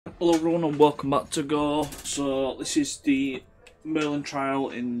Hello everyone and welcome back to Gore. So this is the Merlin Trial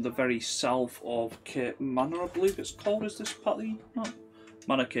in the very south of Cape Manor, I believe it's called. Is this part of the... No.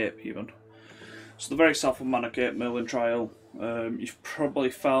 Manor Cape even. So the very south of Manor Cape Merlin Trial. You've probably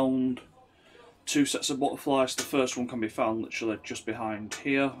found two sets of butterflies. The first one can be found literally just behind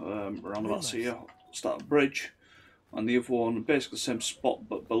here, around about here, start of bridge. And the other one, basically the same spot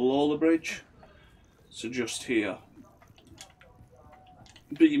but below the bridge. So just here.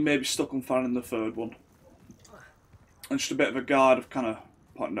 But you may be stuck on finding the third one. And just a bit of a guide of kind of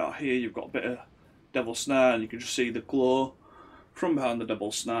pointing out here, you've got a bit of devil snare and you can just see the glow from behind the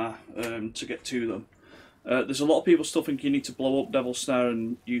devil snare to get to them. There's a lot of people still think you need to blow up devil snare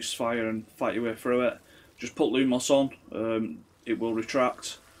and use fire and fight your way through it. Just put Lumos on, it will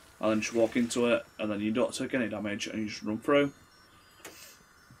retract, and then just walk into it, and then you don't take any damage and you just run through.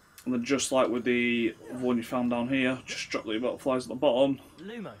 And then just like with the one you found down here, just drop the butterflies at the bottom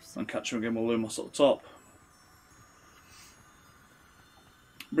Lumos. and catch them again with Lumos at the top.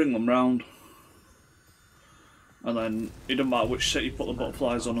 Bring them round, and then it doesn't matter which set you put the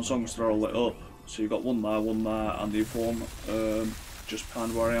butterflies on as long as they're all lit up. So you've got one there, and the other one just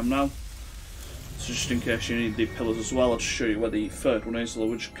behind where I am now. So just in case you need the pillars as well, I'll just show you where the third one is,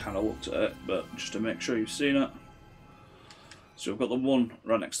 although we just kind of looked at it, but just to make sure you've seen it. So we've got the one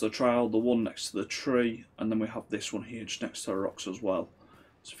right next to the trial, the one next to the tree, and then we have this one here just next to the rocks as well.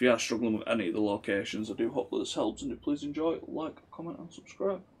 So if you are struggling with any of the locations, I do hope that this helps, and do please enjoy, like, comment and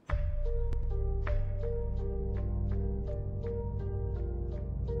subscribe.